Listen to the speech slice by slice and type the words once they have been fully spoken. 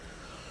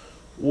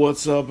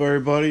What's up,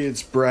 everybody?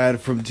 It's Brad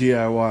from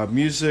DIY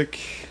Music.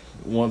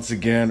 Once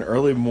again,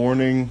 early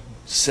morning,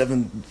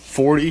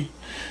 7:40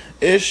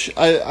 ish.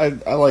 I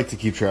like to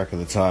keep track of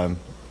the time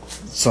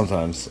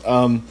sometimes.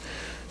 I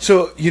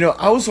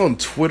was on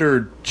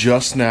Twitter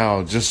just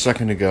now, just a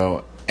second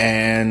ago,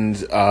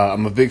 and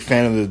I'm a big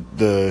fan of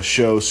the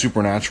show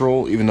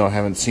Supernatural, even though I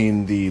haven't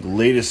seen the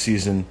latest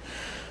season.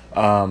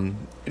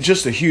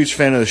 Just a huge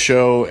fan of the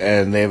show,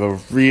 and they have a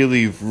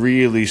really,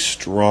 really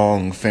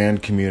strong fan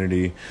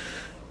community.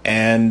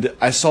 And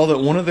I saw that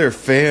one of their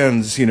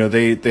fans,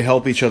 they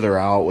help each other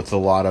out with a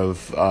lot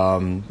of,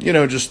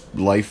 just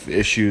life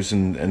issues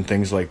and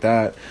things like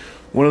that.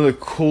 One of the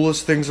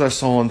coolest things I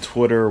saw on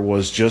Twitter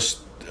was just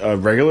a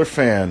regular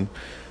fan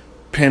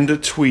pinned a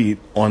tweet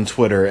on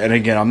Twitter. And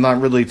again, I'm not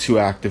really too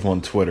active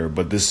on Twitter,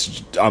 but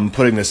I'm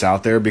putting this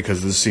out there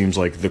because this seems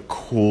like the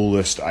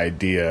coolest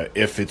idea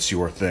if it's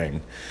your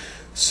thing.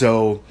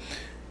 So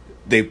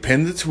they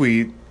pinned the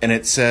tweet and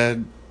it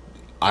said,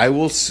 I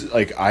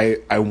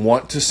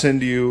want to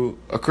send you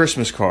a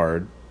Christmas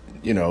card.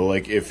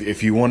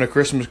 If you want a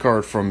Christmas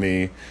card from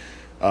me,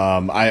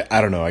 I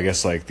don't know, I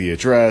guess like the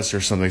address or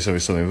something.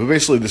 But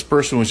basically this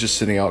person was just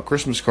sending out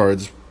Christmas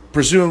cards,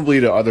 presumably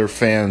to other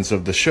fans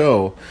of the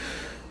show,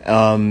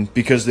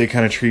 because they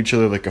kind of treat each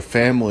other like a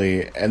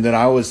family. And then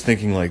I was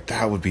thinking, like,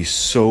 that would be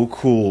so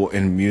cool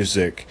in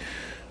music.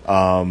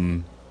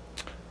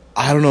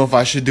 I don't know if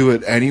I should do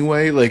it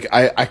anyway. Like,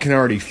 I can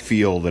already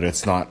feel that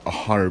it's not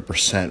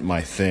 100%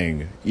 my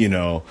thing,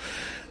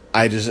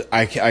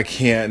 I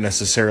can't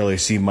necessarily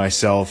see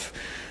myself,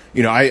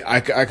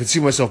 I could see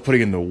myself putting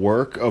in the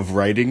work of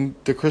writing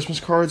the Christmas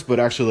cards, but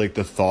actually, like,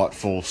 the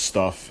thoughtful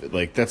stuff,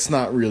 like, that's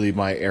not really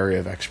my area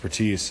of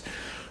expertise.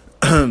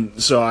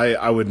 So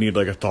I would need,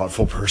 like, a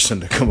thoughtful person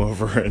to come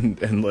over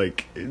and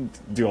like,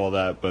 do all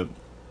that, but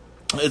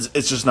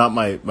it's just not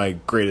my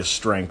greatest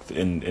strength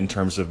in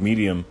terms of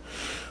medium.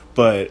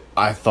 But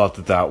I thought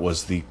that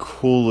was the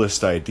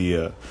coolest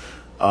idea.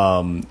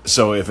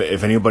 So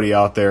if anybody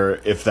out there,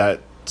 if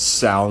that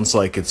sounds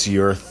like it's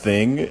your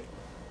thing,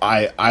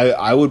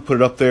 I would put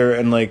it up there.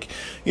 And, like,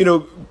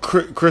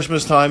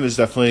 Christmas time is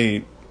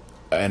definitely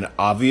an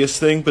obvious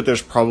thing, but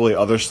there's probably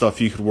other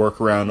stuff you could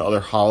work around, other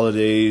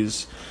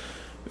holidays.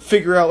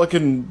 Figure out, like,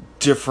 a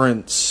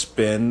different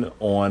spin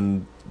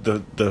on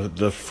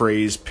the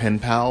phrase pen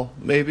pal,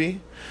 maybe.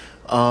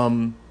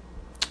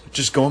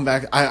 Just going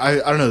back,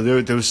 I don't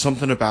know, there was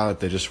something about it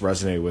that just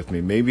resonated with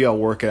me. Maybe I'll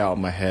work it out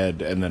in my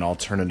head and then I'll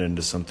turn it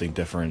into something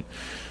different.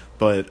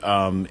 But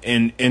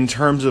in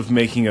terms of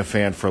making a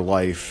fan for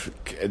life,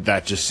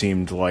 that just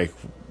seemed like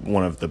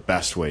one of the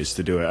best ways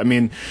to do it. I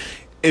mean,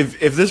 if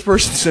this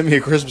person sent me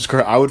a Christmas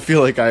card, I would feel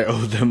like I owe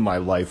them my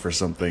life or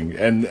something.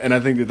 And I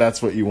think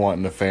that's what you want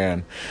in a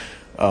fan.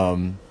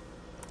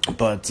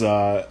 But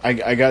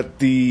I got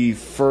the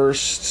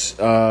first...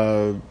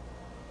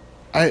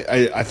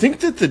 I think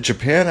that the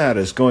Japan ad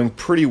is going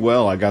pretty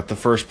well. I got the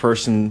first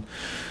person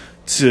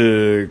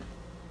to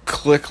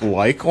click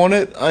like on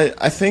it,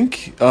 I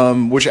think,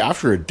 which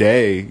after a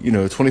day,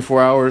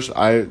 24 hours,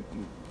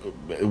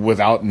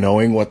 without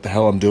knowing what the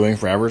hell I'm doing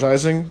for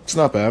advertising, it's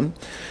not bad.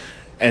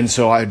 And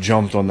so I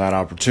jumped on that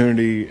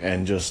opportunity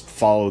and just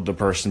followed the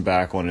person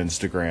back on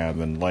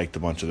Instagram and liked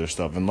a bunch of their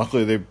stuff. And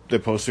luckily they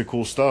posted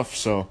cool stuff.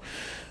 So,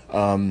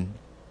 and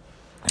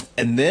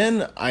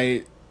then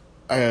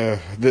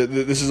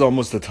this is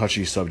almost a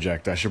touchy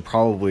subject. I should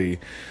probably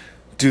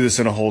do this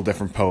in a whole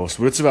different post,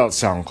 but it's about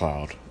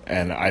SoundCloud,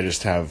 and I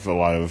just have a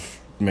lot of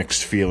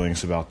mixed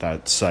feelings about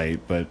that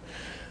site. But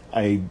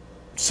I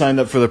signed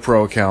up for the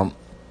pro account,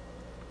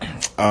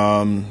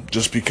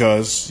 just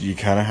because you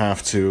kind of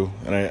have to,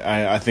 and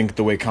I think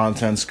the way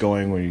content's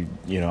going, when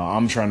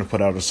I'm trying to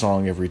put out a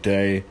song every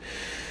day,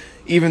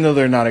 even though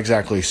they're not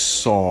exactly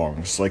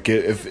songs. Like,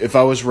 if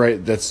I was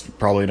right, that's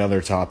probably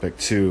another topic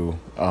too.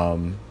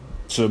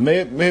 So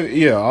maybe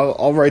yeah,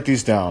 I'll write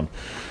these down.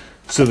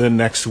 So then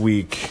next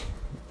week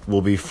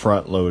will be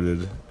front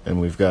loaded,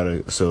 and we've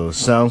got so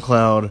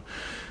SoundCloud,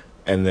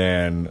 and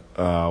then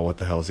what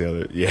the hell's the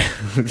other? Yeah,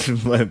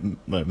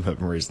 my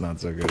memory's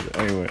not so good.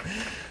 Anyway,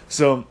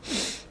 so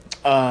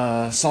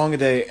song a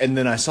day, and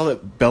then I saw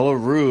that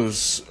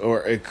Belarus,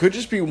 or it could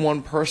just be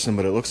one person,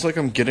 but it looks like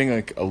I'm getting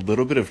like a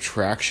little bit of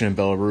traction in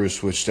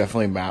Belarus, which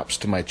definitely maps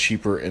to my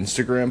cheaper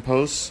Instagram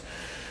posts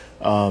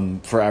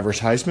for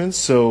advertisements.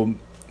 So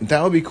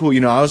that would be cool.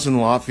 I was in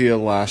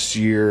Latvia last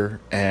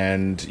year,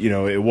 and,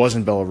 it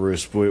wasn't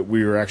Belarus, but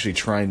we were actually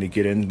trying to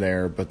get in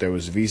there, but there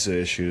was visa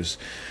issues.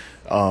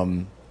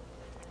 But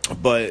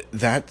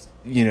that,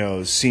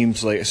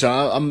 seems like... So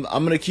I'm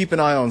going to keep an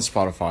eye on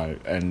Spotify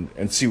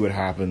and see what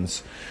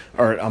happens.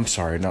 Or, I'm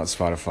sorry, not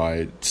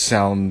Spotify,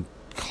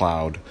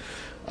 SoundCloud.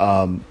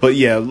 But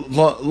yeah,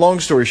 long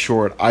story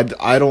short, I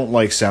don't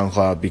like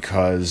SoundCloud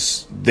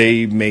because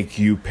they make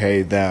you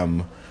pay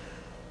them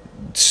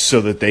so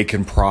that they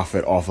can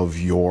profit off of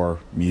your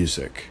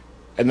music.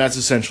 And that's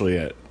essentially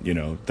it.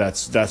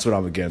 That's what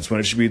I'm against, when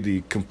it should be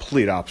the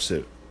complete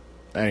opposite.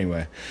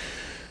 Anyway,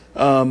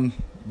 about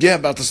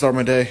to start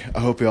my day. I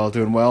hope you all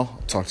doing well.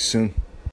 Talk to you soon.